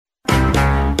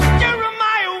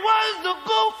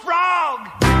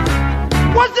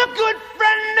good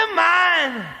friend of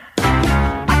mine.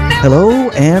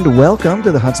 Hello and welcome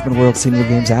to the Huntsman World Senior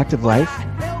Games Active Life.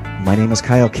 My name is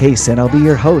Kyle Case and I'll be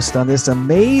your host on this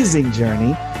amazing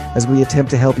journey as we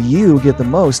attempt to help you get the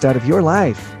most out of your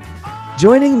life.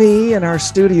 Joining me in our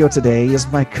studio today is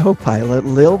my co-pilot,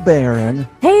 Lil Barron.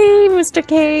 Hey, Mr.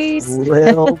 Case.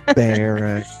 Lil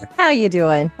Barron. How you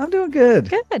doing? I'm doing good.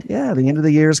 Good. Yeah, the end of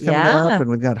the year is coming up and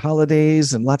we've got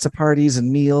holidays and lots of parties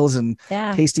and meals and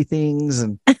tasty things.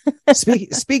 And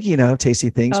speaking of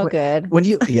tasty things. Oh, good.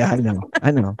 I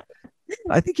know.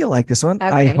 I think you'll like this one. Okay.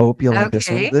 I hope you'll like this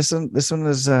one. This one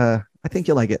is, I think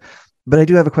you'll like it. But I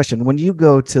do have a question. When you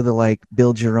go to the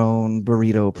build your own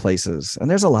burrito places, and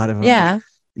there's a lot of them,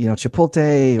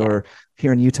 Chipotle or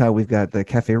here in Utah, we've got the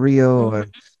Cafe Rio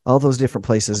and all those different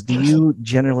places. Do you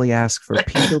generally ask for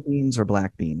pinto beans or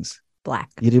black beans?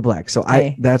 Black. You do black. So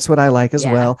that's what I like as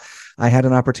well. I had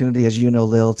an opportunity, as you know,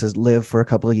 Lil, to live for a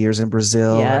couple of years in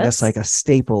Brazil. Yes. And that's like a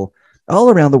staple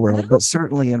all around the world, but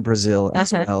certainly in Brazil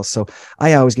as well. So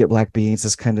I always get black beans.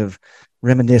 It's kind of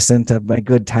reminiscent of my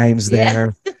good times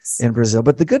there in Brazil.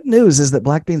 But the good news is that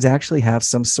black beans actually have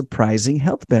some surprising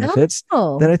health benefits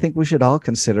that I think we should all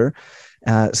consider.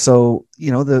 So,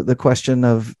 the question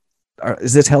of,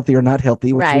 is this healthy or not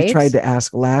healthy, which we tried to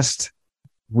ask last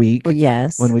week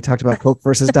when we talked about Coke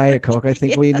versus Diet Coke. I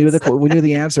think we knew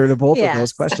the answer to both of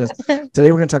those questions.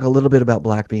 Today, we're going to talk a little bit about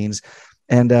black beans.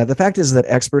 And the fact is that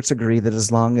experts agree that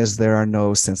as long as there are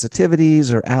no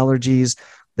sensitivities or allergies,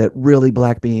 that really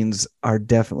black beans are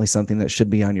definitely something that should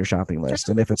be on your shopping list.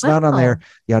 And if it's not on there,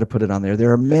 you ought to put it on there.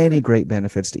 There are many great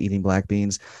benefits to eating black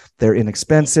beans. They're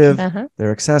inexpensive.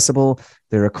 They're accessible.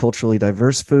 They're a culturally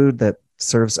diverse food that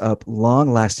serves up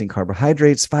long-lasting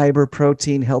carbohydrates, fiber,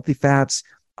 protein, healthy fats,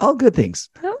 all good things,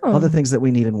 all the things that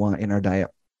we need and want in our diet.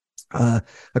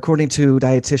 According to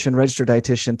registered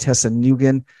dietitian Tessa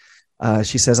Nugent,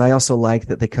 she says, I also like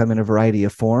that they come in a variety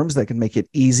of forms that can make it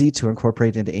easy to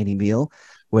incorporate into any meal,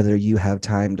 whether you have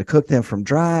time to cook them from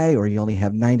dry or you only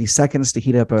have 90 seconds to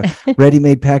heat up a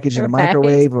ready-made package in a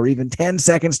microwave or even 10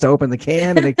 seconds to open the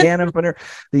can in a can opener.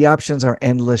 The options are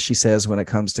endless, she says, when it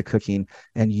comes to cooking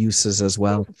and uses as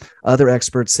well. Other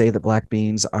experts say that black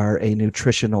beans are a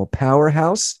nutritional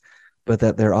powerhouse, but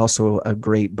that they're also a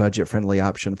great budget-friendly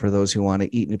option for those who want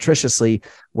to eat nutritiously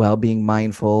while being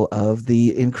mindful of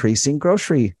the increasing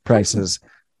grocery prices,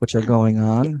 which are going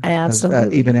on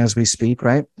even as we speak,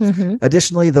 right?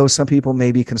 Additionally, though, some people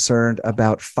may be concerned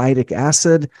about phytic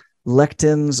acid,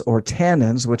 lectins, or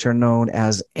tannins, which are known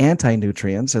as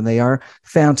anti-nutrients, and they are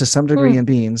found to some degree in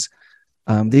beans.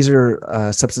 These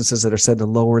are substances that are said to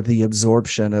lower the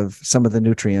absorption of some of the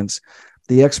nutrients.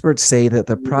 The experts say that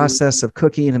the process of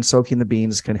cooking and soaking the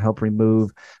beans can help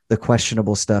remove the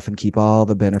questionable stuff and keep all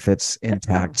the benefits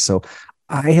intact. So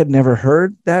I had never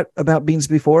heard that about beans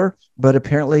before, but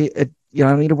apparently I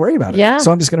don't need to worry about it. Yeah. So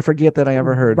I'm just going to forget that I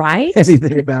ever heard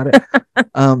anything about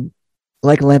it.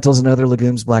 Like lentils and other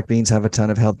legumes, black beans have a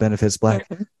ton of health benefits. Black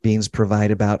beans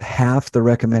provide about half the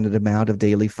recommended amount of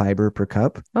daily fiber per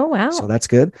cup. Oh, wow. So that's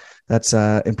good. That's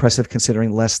impressive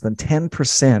considering less than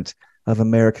 10% of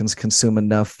Americans consume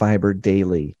enough fiber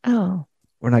daily. Oh,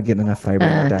 we're not getting enough fiber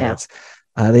in our diets.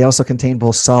 They also contain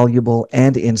both soluble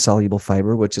and insoluble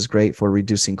fiber, which is great for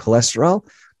reducing cholesterol,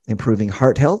 improving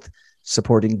heart health,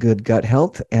 supporting good gut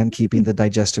health, and keeping the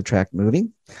digestive tract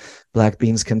moving. Black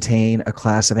beans contain a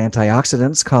class of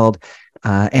antioxidants called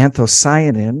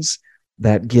anthocyanins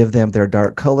that give them their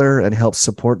dark color and help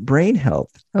support brain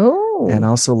health. And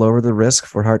also lower the risk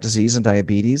for heart disease and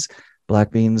diabetes.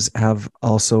 Black beans have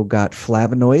also got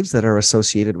flavonoids that are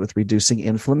associated with reducing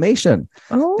inflammation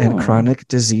and chronic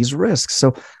disease risks.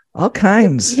 So all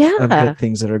kinds of good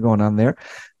things that are going on there.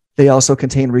 They also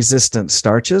contain resistant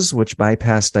starches, which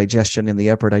bypass digestion in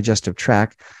the upper digestive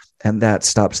tract, and that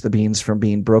stops the beans from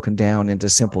being broken down into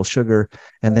simple sugar,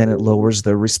 and then it lowers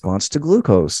the response to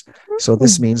glucose. So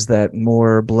this means that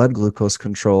more blood glucose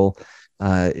control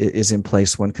is in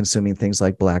place when consuming things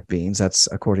like black beans. That's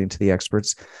according to the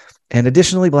experts. And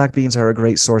additionally, black beans are a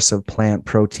great source of plant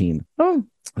protein.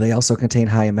 They also contain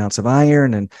high amounts of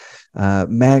iron and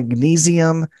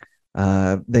magnesium.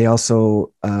 They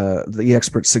also, the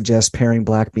experts suggest pairing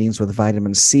black beans with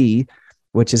vitamin C,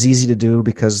 which is easy to do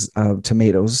because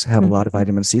tomatoes have a lot of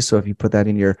vitamin C. So if you put that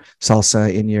in your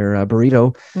salsa, in your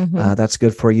burrito, that's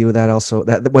good for you.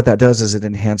 What that does is it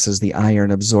enhances the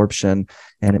iron absorption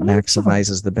and it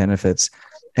maximizes the benefits.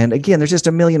 And again, there's just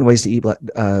a million ways to eat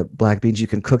black beans. You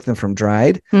can cook them from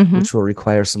dried, which will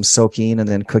require some soaking and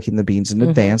then cooking the beans in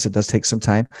advance. It does take some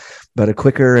time, but a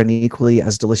quicker and equally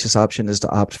as delicious option is to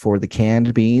opt for the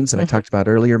canned beans. And I talked about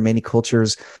earlier, many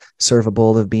cultures serve a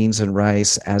bowl of beans and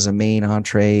rice as a main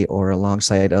entree or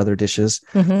alongside other dishes,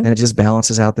 and it just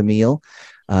balances out the meal.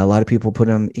 A lot of people put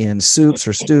them in soups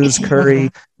or stews,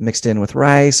 curry, mixed in with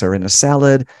rice or in a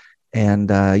salad. And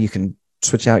you can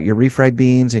switch out your refried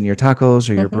beans in your tacos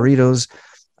or your burritos.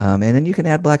 And then you can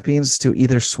add black beans to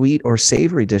either sweet or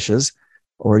savory dishes,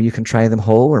 or you can try them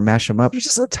whole or mash them up. There's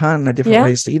just a ton of different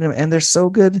ways to eat them, and they're so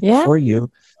good for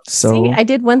you. So see, I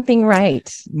did one thing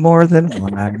right. More than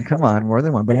one. Come on, more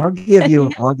than one. But I'll give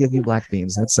you black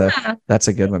beans. That's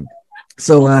a good one.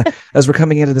 So as we're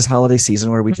coming into this holiday season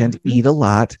where we tend to eat a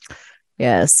lot,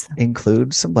 yes,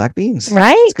 include some black beans.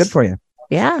 Right. It's good for you.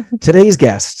 Yeah. Today's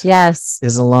guest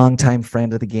is a longtime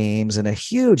friend of the games and a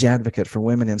huge advocate for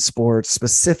women in sports,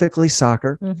 specifically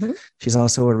soccer. She's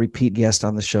also a repeat guest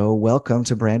on the show. Welcome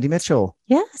to Brandy Mitchell.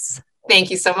 Yes.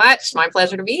 Thank you so much. My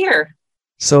pleasure to be here.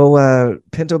 So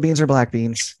pinto beans or black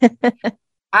beans?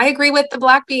 I agree with the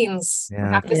black beans. I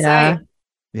have to say.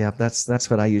 Yeah, that's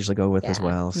what I usually go with as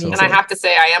well. So. And I have to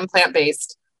say I am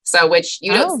plant-based. So, which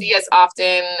you don't see as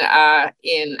often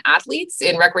in athletes,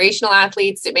 in recreational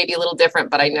athletes. It may be a little different,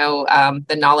 but I know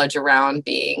the knowledge around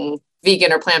being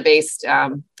vegan or plant-based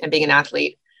and being an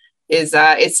athlete is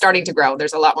it's starting to grow.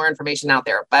 There's a lot more information out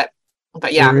there, but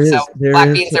yeah,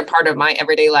 black beans are part of my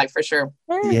everyday life for sure.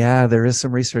 Yeah, there is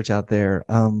some research out there.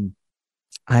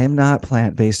 I am not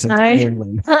plant-based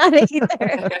entirely. Not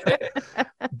either.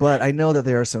 But I know that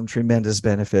there are some tremendous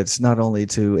benefits, not only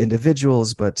to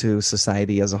individuals, but to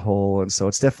society as a whole. And so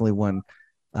it's definitely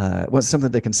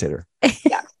something to consider.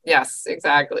 Yeah. Yes,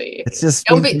 exactly. It's just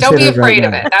don't be afraid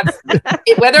of it. That's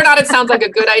whether or not it sounds like a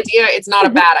good idea, it's not a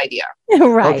bad idea.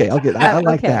 Right. Okay, I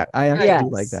like that. I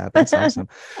actually like that. That's awesome.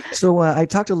 So I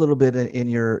talked a little bit in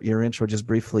your intro just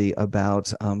briefly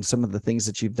about some of the things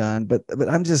that you've done, but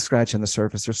I'm just scratching the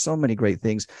surface. There's so many great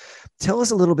things. Tell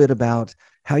us a little bit about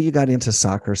how you got into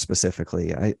soccer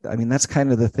specifically. I mean, that's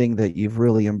kind of the thing that you've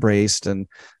really embraced and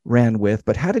ran with,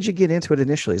 but how did you get into it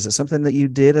initially? Is it something that you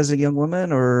did as a young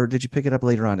woman, or did you pick it up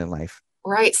later on in life?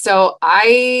 Right. So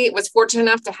I was fortunate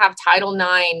enough to have Title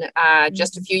IX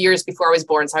just a few years before I was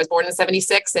born. So I was born in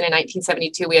 76, and in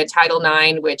 1972, we had Title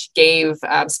IX, which gave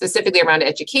specifically around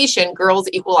education, girls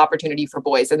equal opportunity for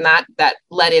boys. And that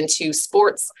led into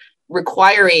sports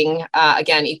requiring,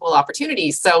 again, equal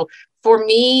opportunities. So for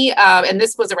me, and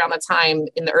this was around the time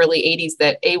in the early 80s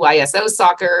that AYSO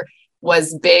soccer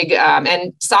was big.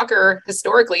 And soccer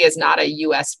historically is not a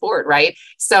U.S. sport, right?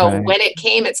 So when it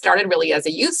came, it started really as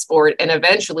a youth sport and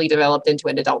eventually developed into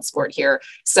an adult sport here.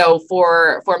 So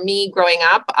for me growing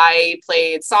up, I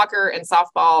played soccer and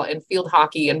softball and field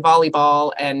hockey and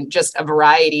volleyball and just a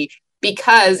variety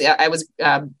because I was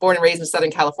born and raised in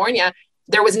Southern California.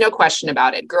 There was no question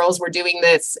about it. Girls were doing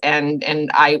this, and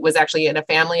I was actually in a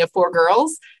family of 4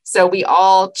 girls. So we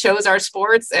all chose our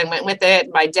sports and went with it.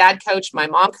 My dad coached, my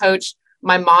mom coached.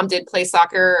 My mom did play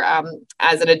soccer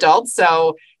as an adult.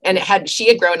 So, and she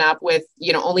had grown up with,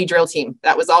 only drill team.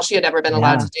 That was all she had ever been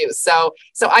allowed to do. So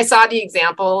I saw the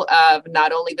example of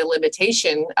not only the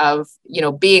limitation of,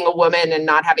 being a woman and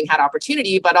not having had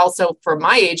opportunity, but also for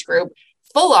my age group,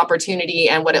 full opportunity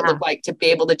and what it looked like to be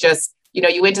able to just,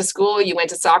 you went to school, you went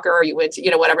to soccer, or you went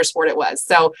to, whatever sport it was.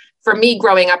 So for me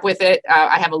growing up with it,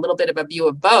 I have a little bit of a view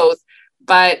of both,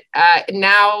 but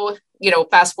now,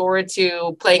 fast forward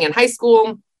to playing in high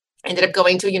school, ended up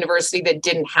going to a university that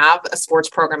didn't have a sports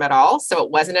program at all. So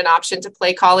it wasn't an option to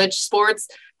play college sports.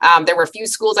 There were a few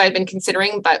schools I had been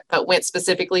considering, but went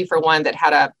specifically for one that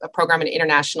had a program in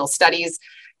international studies.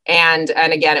 And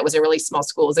again, it was a really small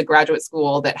school. It was a graduate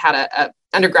school that had a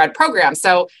undergrad program.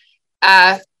 So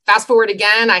fast forward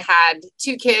again, I had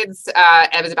 2 kids.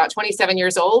 I was about 27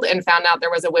 years old and found out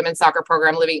there was a women's soccer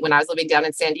program when I was living down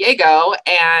in San Diego,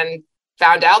 and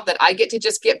found out that I get to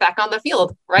just get back on the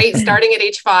field, right? Starting at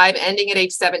age 5, ending at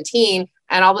age 17.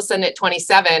 And all of a sudden at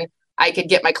 27, I could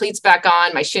get my cleats back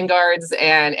on, my shin guards,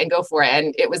 and go for it.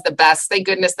 And it was the best. Thank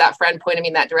goodness that friend pointed me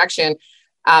in that direction.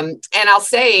 And I'll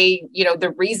say,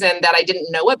 the reason that I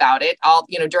didn't know about it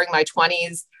during my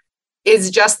 20s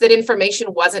is just that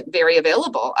information wasn't very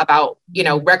available about,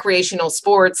 recreational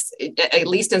sports, at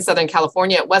least in Southern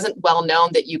California. It wasn't well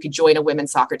known that you could join a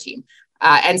women's soccer team.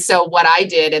 And so what I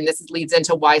did, and this leads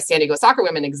into why San Diego Soccer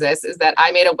Women exists, is that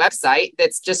I made a website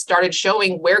that's just started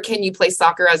showing where can you play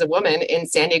soccer as a woman in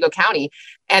San Diego County.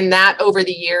 And that over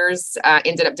the years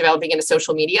ended up developing into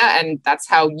social media. And that's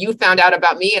how you found out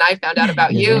about me and I found out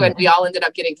about you. And we all ended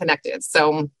up getting connected.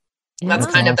 So That's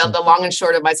Yeah. kind of awesome. the long and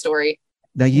short of my story.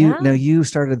 Now Yeah. you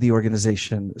started the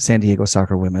organization San Diego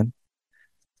Soccer Women,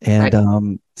 and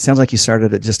Right. sounds like you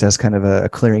started it just as kind of a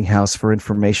clearinghouse for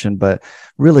information, but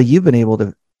really you've been able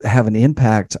to have an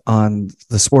impact on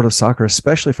the sport of soccer,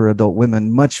 especially for adult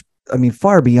women,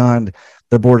 far beyond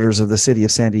the borders of the city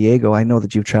of San Diego. I know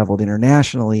that you've traveled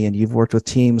internationally and you've worked with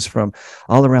teams from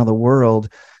all around the world.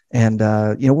 And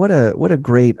what a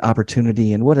great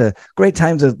opportunity and what a great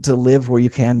time to live where you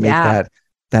can make Yeah.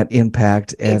 that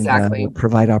impact and Exactly.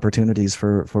 provide opportunities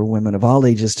for women of all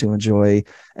ages to enjoy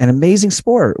an amazing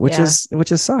sport, which Yeah.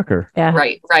 is soccer. Yeah.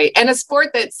 Right. And a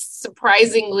sport that's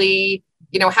surprisingly,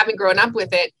 having grown up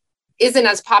with it, isn't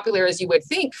as popular as you would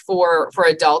think for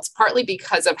adults, partly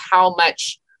because of how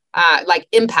much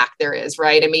impact there is,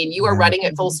 right? I mean, you are Yeah. running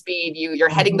at full speed, you're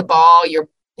heading the ball, you're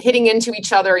hitting into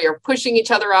each other, you're pushing each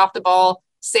other off the ball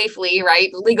safely, right?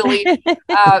 Legally.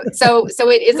 So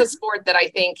it is a sport that I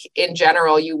think in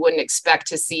general you wouldn't expect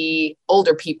to see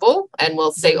older people, and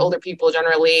we'll say older people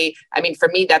generally. I mean, for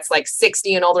me, that's like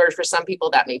 60 and older. For some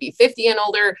people, that may be 50 and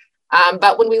older.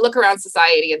 But when we look around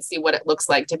society and see what it looks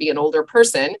like to be an older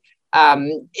person,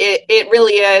 it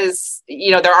really is,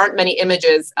 there aren't many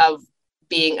images of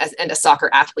being a soccer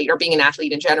athlete or being an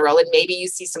athlete in general. And maybe you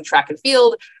see some track and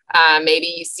field, maybe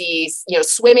you see,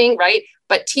 swimming, right?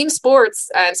 But team sports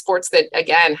and sports that,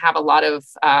 again, have a lot of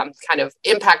kind of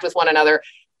impact with one another,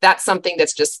 that's something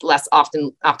that's just less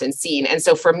often seen. And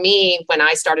so for me, when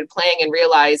I started playing and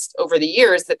realized over the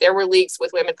years that there were leagues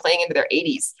with women playing into their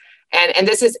 80s, and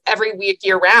this is every week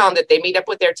year round that they meet up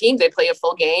with their team, they play a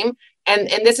full game. And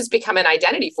this has become an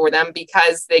identity for them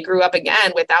because they grew up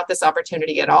again without this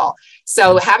opportunity at all.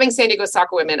 So having San Diego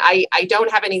Soccer Women, I don't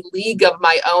have any league of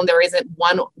my own. There isn't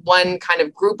one kind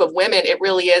of group of women. It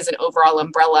really is an overall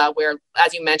umbrella where,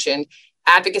 as you mentioned,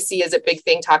 advocacy is a big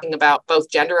thing, talking about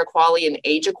both gender equality and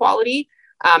age equality,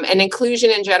 and inclusion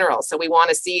in general. So we want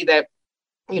to see that,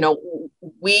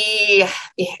 we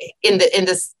in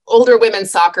this older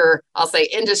women's soccer, I'll say,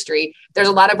 industry, there's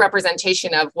a lot of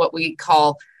representation of what we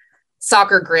call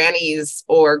soccer grannies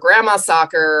or grandma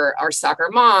soccer or soccer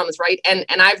moms, right? And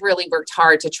I've really worked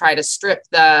hard to try to strip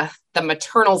the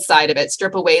maternal side of it,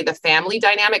 strip away the family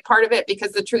dynamic part of it,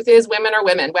 because the truth is women are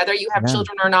women, whether you have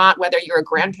children or not, whether you're a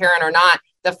grandparent or not.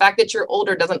 The fact that you're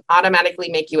older doesn't automatically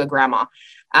make you a grandma.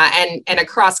 And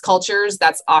across cultures,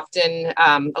 that's often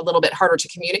a little bit harder to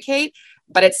communicate.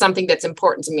 But it's something that's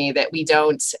important to me, that we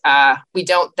don't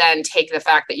then take the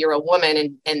fact that you're a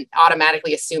woman and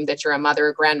automatically assume that you're a mother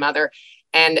or grandmother.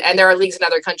 And there are leagues in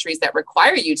other countries that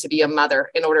require you to be a mother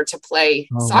in order to play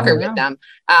soccer with them.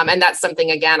 And that's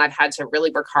something, again, I've had to really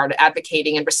work hard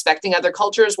advocating and respecting other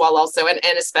cultures, while also, and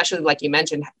especially like you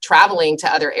mentioned, traveling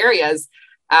to other areas,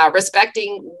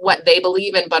 respecting what they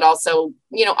believe in, but also,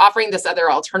 offering this other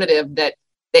alternative that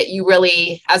you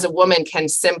really, as a woman, can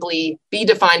simply be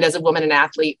defined as a woman and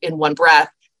athlete in one breath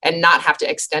and not have to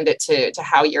extend it to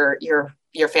how your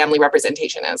family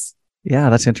representation is.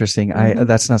 Yeah, that's interesting.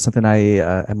 That's not something I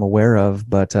am aware of,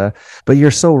 but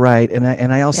you're so right.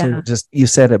 And I also you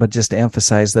said it, but just to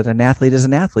emphasize that an athlete is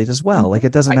an athlete as well. Like,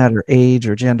 it doesn't matter age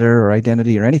or gender or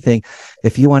identity or anything.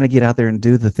 If you want to get out there and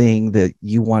do the thing that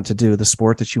you want to do, the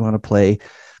sport that you want to play,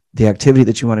 the activity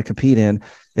that you want to compete in,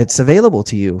 it's available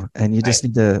to you, and you just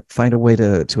need to find a way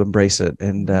to embrace it.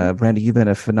 And Brandy, you've been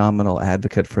a phenomenal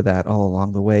advocate for that all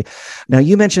along the way. Now,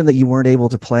 you mentioned that you weren't able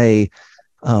to play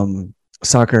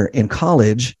soccer in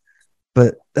college,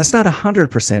 but that's not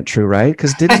 100% true, right?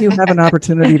 Because didn't you have an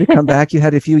opportunity to come back? You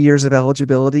had a few years of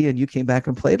eligibility and you came back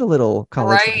and played a little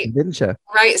college, didn't you?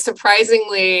 Right.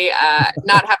 Surprisingly,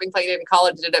 not having played it in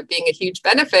college ended up being a huge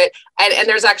benefit. And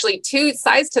there's actually two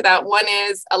sides to that. One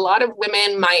is a lot of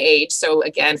women my age, so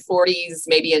again, 40s,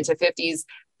 maybe into 50s,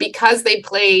 because they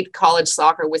played college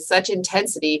soccer with such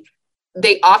intensity,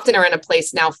 they often are in a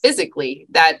place now physically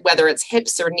that, whether it's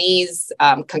hips or knees,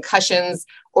 concussions,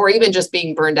 or even just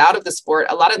being burned out of the sport,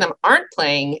 a lot of them aren't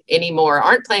playing anymore,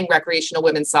 aren't playing recreational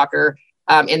women's soccer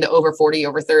in the over 40,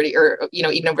 over 30, or,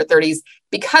 even over 30s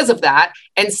because of that.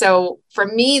 And so for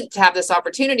me to have this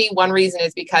opportunity, one reason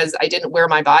is because I didn't wear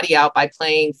my body out by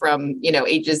playing from,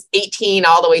 ages 18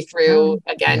 all the way through,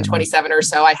 27 or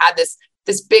so. I had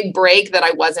this big break that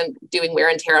I wasn't doing wear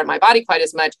and tear on my body quite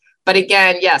as much. But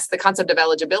again, yes, the concept of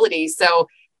eligibility. So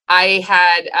I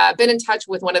had been in touch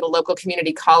with one of the local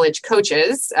community college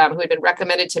coaches who had been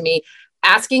recommended to me,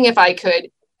 asking if I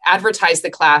could advertise the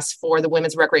class for the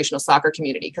women's recreational soccer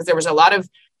community, because there were a lot of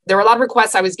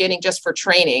requests I was getting just for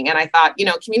training. And I thought,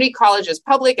 community college is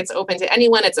public, it's open to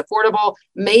anyone, it's affordable.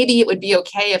 Maybe it would be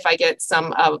okay if I get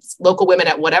some local women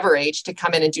at whatever age to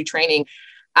come in and do training.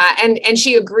 And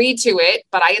she agreed to it,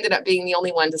 but I ended up being the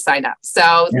only one to sign up.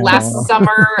 So Yeah. last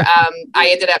summer, I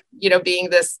ended up, being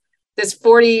this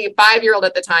 45-year-old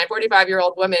at the time,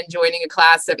 45-year-old woman joining a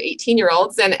class of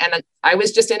 18-year-olds. And I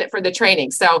was just in it for the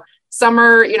training. So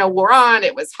summer, wore on,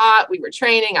 it was hot. We were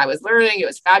training. I was learning. It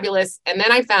was fabulous. And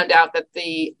then I found out that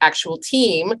the actual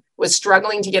team was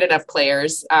struggling to get enough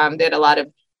players. They had a lot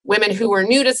of women who were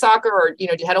new to soccer or,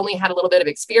 had only had a little bit of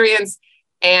experience.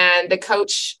 And the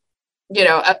coach,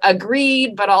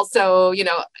 agreed, but also,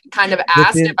 kind of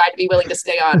asked if I'd be willing to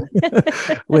stay on.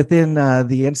 Within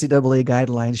the NCAA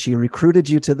guidelines, she recruited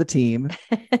you to the team,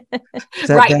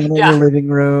 sat Right, down in yeah. the living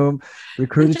room,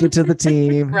 recruited you to the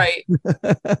team. Right.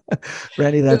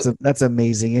 Randy, that's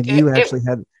amazing. And you actually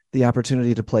had the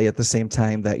opportunity to play at the same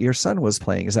time that your son was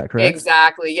playing. Is that correct?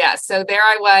 Exactly. Yes. So there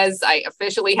I was. I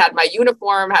officially had my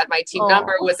uniform, had my team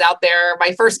number, was out there.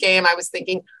 My first game, I was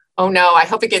thinking, oh no, I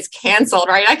hope it gets canceled,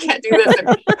 right? I can't do this.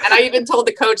 And I even told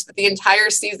the coach that the entire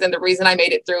season, the reason I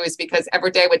made it through is because every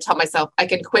day I would tell myself, I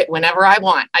can quit whenever I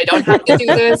want. I don't have to do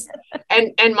this.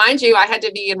 And mind you, I had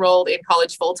to be enrolled in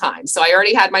college full-time. So I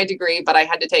already had my degree, but I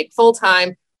had to take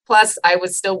full-time. Plus I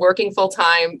was still working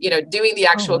full-time, doing the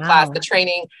actual class, the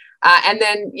training. And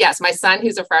then, yes, my son,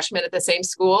 who's a freshman at the same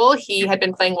school, he had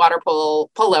been playing water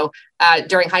polo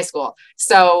during high school.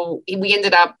 So we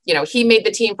ended up, he made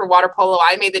the team for water polo.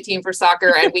 I made the team for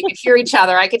soccer, and we could hear each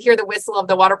other. I could hear the whistle of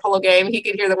the water polo game. He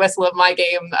could hear the whistle of my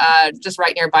game just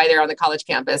right nearby there on the college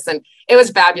campus. And it was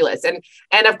fabulous.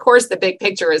 And of course, the big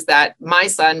picture is that my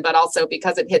son, but also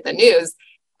because it hit the news,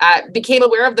 became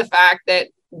aware of the fact that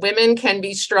women can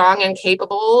be strong and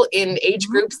capable in age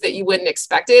groups that you wouldn't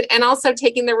expect it, and also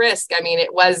taking the risk. I mean,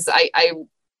 I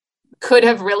could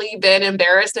have really been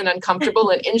embarrassed and uncomfortable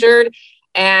and injured.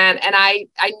 And I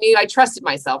knew, I trusted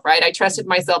myself, right? I trusted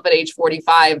myself at age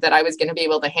 45 that I was going to be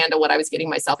able to handle what I was getting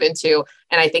myself into.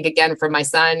 And I think, again, for my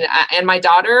son and my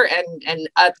daughter and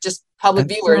just public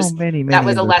viewers, so many that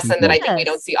was a lesson people. that I think we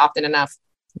don't see often enough.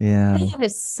 Yeah. That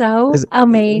is so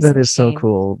amazing. That is so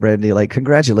cool, Brandy. Like,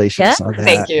 congratulations on that.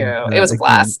 Thank you. It was a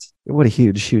blast. What a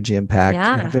huge impact in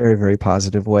Yeah. a very, very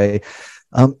positive way.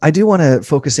 I do want to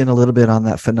focus in a little bit on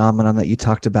that phenomenon that you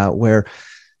talked about, where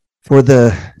for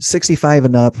the 65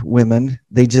 and up women,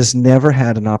 they just never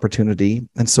had an opportunity.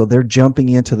 And so they're jumping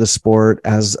into the sport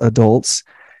as adults,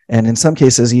 and in some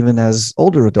cases, even as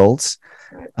older adults.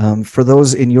 For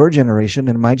those in your generation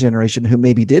and my generation who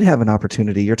maybe did have an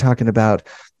opportunity, you're talking about,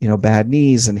 bad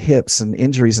knees and hips and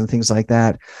injuries and things like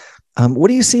that. What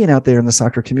are you seeing out there in the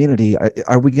soccer community?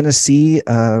 Are we going to see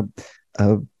a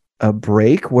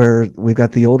break where we've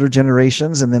got the older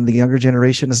generations and then the younger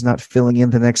generation is not filling in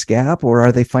the next gap, or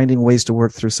are they finding ways to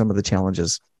work through some of the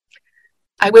challenges?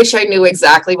 I wish I knew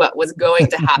exactly what was going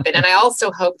to happen. And I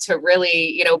also hope to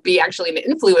really, be actually an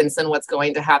influence in what's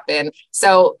going to happen.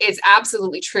 So it's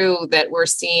absolutely true that we're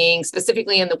seeing,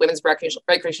 specifically in the women's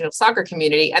recreational soccer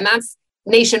community, and that's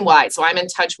nationwide. So I'm in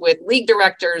touch with league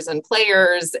directors and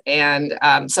players and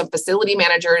some facility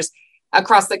managers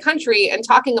across the country, and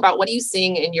talking about what are you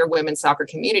seeing in your women's soccer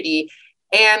community.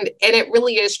 And it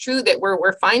really is true that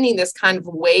we're finding this kind of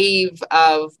wave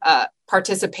of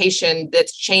participation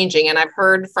that's changing. And I've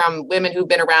heard from women who've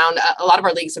been around. A lot of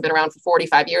our leagues have been around for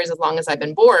 45 years, as long as I've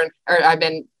been born, or I've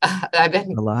been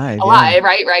alive, yeah.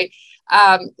 Right.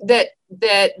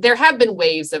 That there have been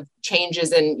waves of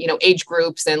changes in age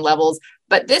groups and levels,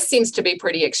 but this seems to be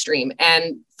pretty extreme.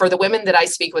 And for the women that I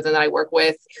speak with and that I work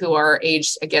with, who are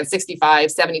aged, again,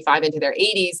 65, 75 into their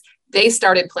 80s. They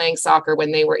started playing soccer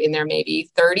when they were in their maybe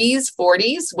 30s,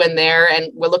 40s,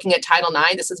 and we're looking at Title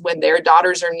IX. This is when their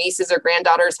daughters or nieces or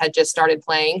granddaughters had just started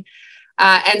playing.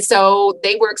 And so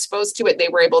they were exposed to it. They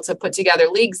were able to put together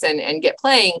leagues and get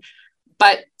playing.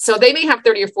 But so they may have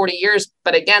 30 or 40 years,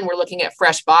 but again, we're looking at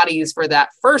fresh bodies for that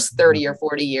first 30 or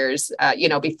 40 years,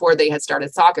 before they had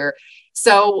started soccer.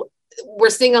 So we're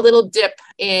seeing a little dip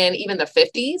in even the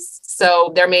 50s.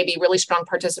 So there may be really strong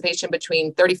participation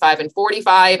between 35 and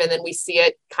 45. And then we see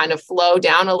it kind of flow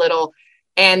down a little.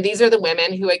 And these are the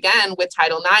women who, again, with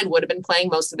Title IX would have been playing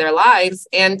most of their lives.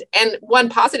 And one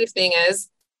positive thing is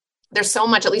there's so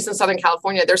much, at least in Southern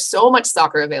California, there's so much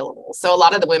soccer available. So a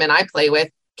lot of the women I play with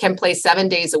can play 7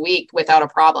 days a week without a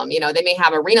problem. They may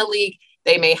have arena league,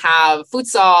 they may have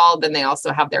futsal, then they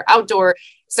also have their outdoor.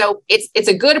 So it's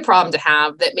a good problem to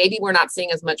have, that maybe we're not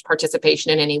seeing as much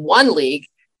participation in any one league,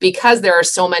 because there are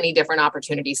so many different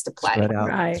opportunities to play.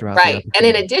 Right. And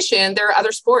in addition, there are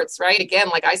other sports, right? Again,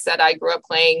 like I said, I grew up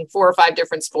playing 4 or 5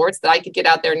 different sports that I could get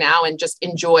out there now and just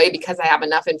enjoy because I have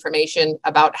enough information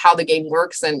about how the game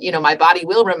works. And, my body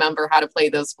will remember how to play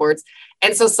those sports.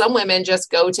 And so some women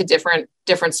just go to different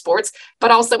sports,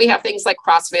 but also we have things like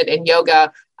CrossFit and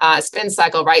yoga, spin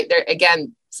cycle, right? There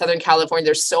again, Southern California,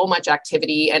 there's so much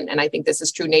activity. And I think this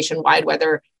is true nationwide,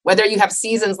 whether you have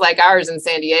seasons like ours in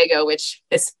San Diego, which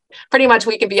is pretty much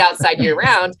we can be outside year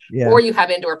round, or you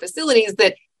have indoor facilities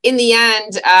that in the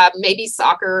end, maybe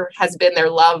soccer has been their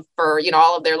love for,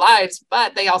 all of their lives,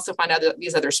 but they also find out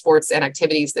these other sports and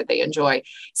activities that they enjoy.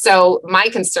 So my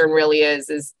concern really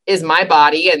is my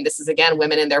body, and this is again,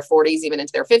 women in their 40s, even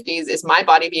into their 50s, is my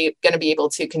body going to be able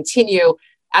to continue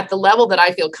at the level that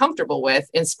I feel comfortable with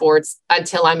in sports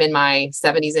until I'm in my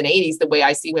 70s and 80s, the way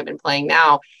I see women playing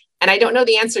now. And I don't know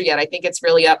the answer yet. I think it's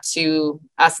really up to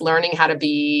us learning how to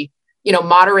be,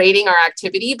 moderating our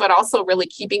activity, but also really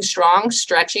keeping strong,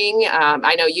 stretching.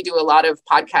 I know you do a lot of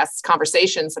podcasts,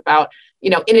 conversations about,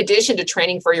 in addition to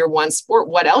training for your one sport,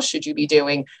 what else should you be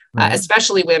doing?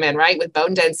 Especially women, right? With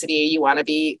bone density, you want to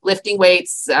be lifting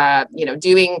weights,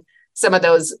 doing some of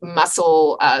those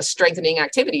muscle strengthening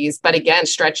activities, but again,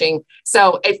 stretching.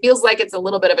 So it feels like it's a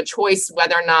little bit of a choice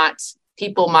whether or not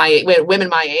women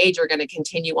my age are going to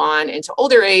continue on into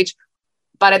older age.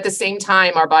 But at the same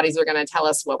time, our bodies are going to tell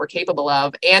us what we're capable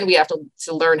of, and we have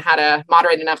to learn how to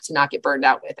moderate enough to not get burned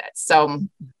out with it. So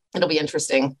it'll be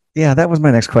interesting. Yeah, that was my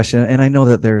next question. And I know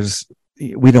that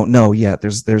we don't know yet.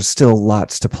 There's still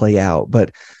lots to play out,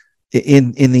 but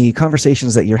in the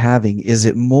conversations that you're having, is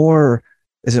it more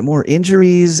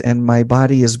injuries and my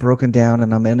body is broken down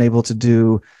and I'm unable to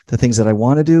do the things that I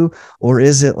want to do? Or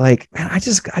is it like, man, I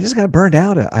just got burned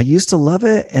out. I used to love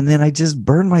it and then I just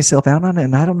burned myself out on it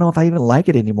and I don't know if I even like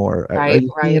it anymore. Are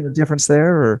you seeing a difference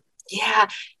there? Or? Yeah.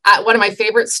 One of my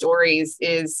favorite stories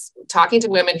is talking to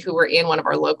women who were in one of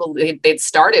our they'd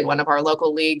started one of our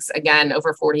local leagues again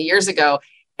over 40 years ago.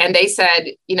 And they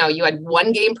said, you had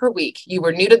 1 game per week. You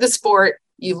were new to the sport.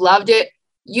 You loved it.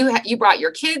 You brought your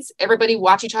kids, everybody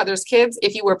watch each other's kids.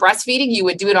 If you were breastfeeding, you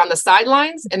would do it on the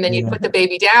sidelines and then you'd put the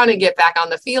baby down and get back on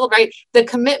the field, right? The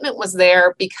commitment was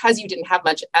there because you didn't have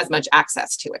as much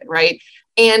access to it, right?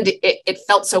 And it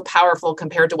felt so powerful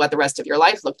compared to what the rest of your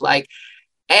life looked like.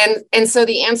 And so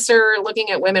the answer,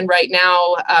 looking at women right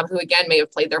now, who again may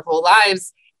have played their whole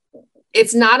lives,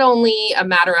 it's not only a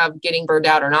matter of getting burned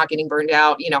out or not getting burned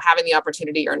out, having the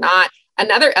opportunity or not.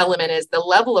 Another element is the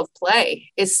level of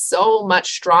play is so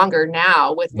much stronger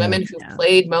now with women who've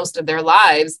played most of their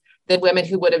lives than women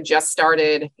who would have just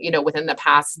started, within the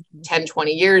past 10,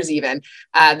 20 years, even.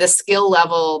 The skill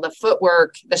level, the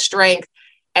footwork, the strength.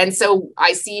 And so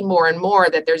I see more and more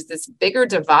that there's this bigger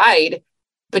divide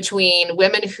between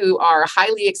women who are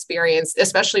highly experienced,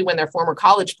 especially when they're former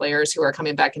college players who are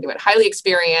coming back into it, highly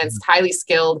experienced, highly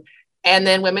skilled, and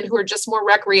then women who are just more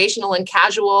recreational and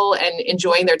casual and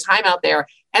enjoying their time out there.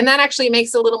 And that actually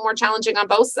makes it a little more challenging on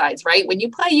both sides, right? When you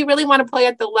play, you really want to play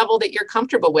at the level that you're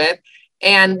comfortable with.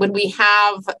 And when we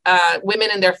have women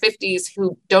in their 50s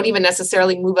who don't even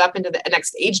necessarily move up into the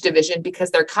next age division because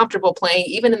they're comfortable playing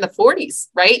even in the 40s,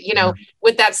 right?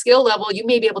 With that skill level, you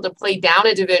may be able to play down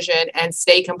a division and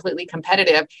stay completely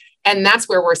competitive. And that's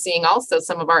where we're seeing also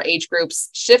some of our age groups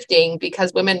shifting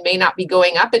because women may not be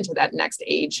going up into that next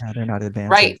age. Yeah, they're not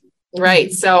advancing.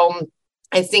 Right. So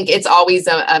I think it's always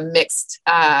a mixed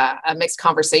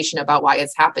conversation about why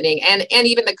it's happening. And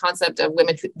even the concept of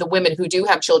the women who do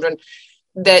have children,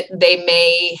 that they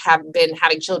may have been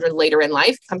having children later in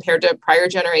life compared to prior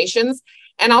generations,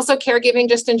 and also caregiving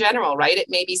just in general, right? It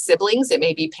may be siblings, it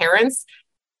may be parents.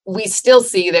 We still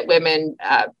see that women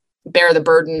bear the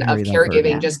burden of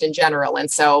caregiving just in general.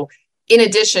 And so in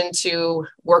addition to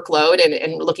workload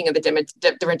and looking at the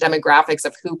different demographics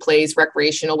of who plays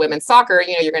recreational women's soccer,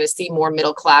 you're going to see more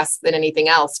middle class than anything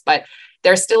else, but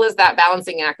there still is that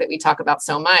balancing act that we talk about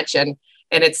so much. And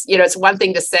it's, it's one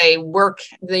thing to say work,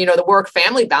 the work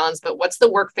family balance, but what's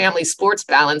the work family sports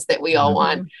balance that we all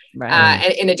want?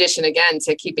 And in addition, again,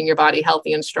 to keeping your body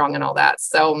healthy and strong and all that.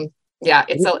 So yeah,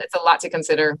 it's a lot to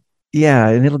consider. Yeah,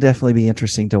 and it'll definitely be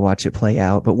interesting to watch it play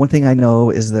out. But one thing I know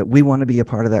is that we want to be a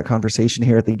part of that conversation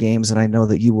here at the games, and I know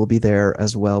that you will be there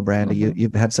as well, Brandy.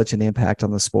 You've had such an impact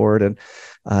on the sport, and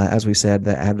as we said,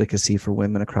 the advocacy for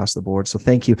women across the board. So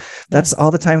thank you. That's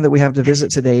all the time that we have to visit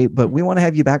today, but we want to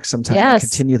have you back sometime to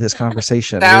continue this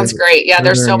conversation. Sounds great. Yeah,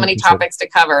 there's so many topics to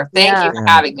cover. Thank you for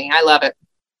having me. I love it.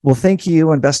 Well, thank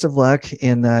you, and best of luck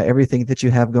in everything that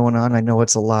you have going on. I know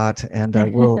it's a lot, and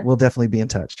we'll definitely be in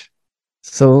touch.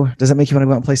 So does that make you want to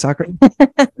go out and play soccer?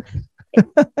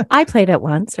 I played it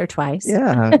once or twice.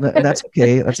 Yeah, that's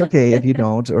okay. That's okay if you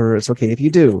don't, or it's okay if you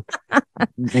do.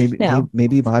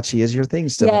 Maybe bocce is your thing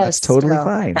still. Yes, that's totally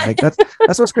fine. Like that's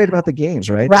what's great about the games,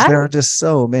 right? Right. There are just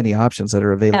so many options that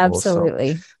are available.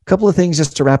 Absolutely. So, a couple of things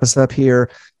just to wrap us up here.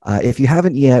 If you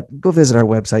haven't yet, go visit our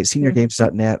website,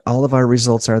 seniorgames.net. All of our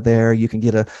results are there. You can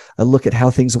get a look at how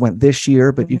things went this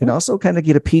year, but you can also kind of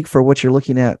get a peek for what you're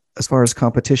looking at as far as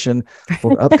competition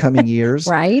for upcoming years.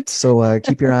 Right. So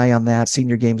keep your eye on that,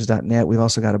 seniorgames.net. We've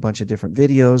also got a bunch of different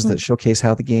videos that showcase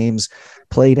how the games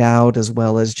played out, as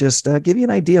well as just give you an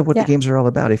idea of what the games are all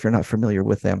about if you're not familiar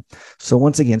with them. So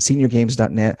once again,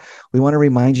 seniorgames.net. We want to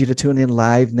remind you to tune in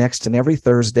live next and every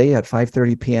Thursday at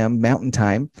 5:30 p.m. Mountain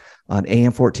Time on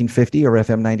AM 1450 or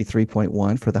FM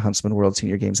 93.1 for the Huntsman World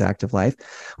Senior Games Active Life.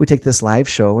 We take this live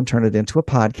show and turn it into a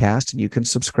podcast, and you can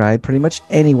subscribe pretty much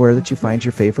anywhere that you find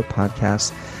your favorite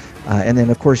podcasts. And then,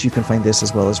 of course, you can find this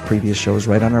as well as previous shows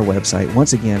right on our website.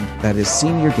 Once again, that is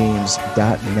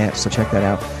seniorgames.net, so check that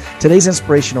out. Today's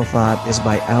inspirational thought is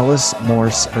by Alice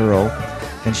Morse Earl,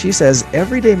 and she says,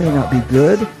 "Every day may not be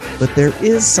good, but there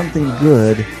is something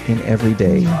good in every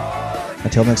day."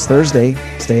 Until next Thursday,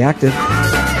 stay active.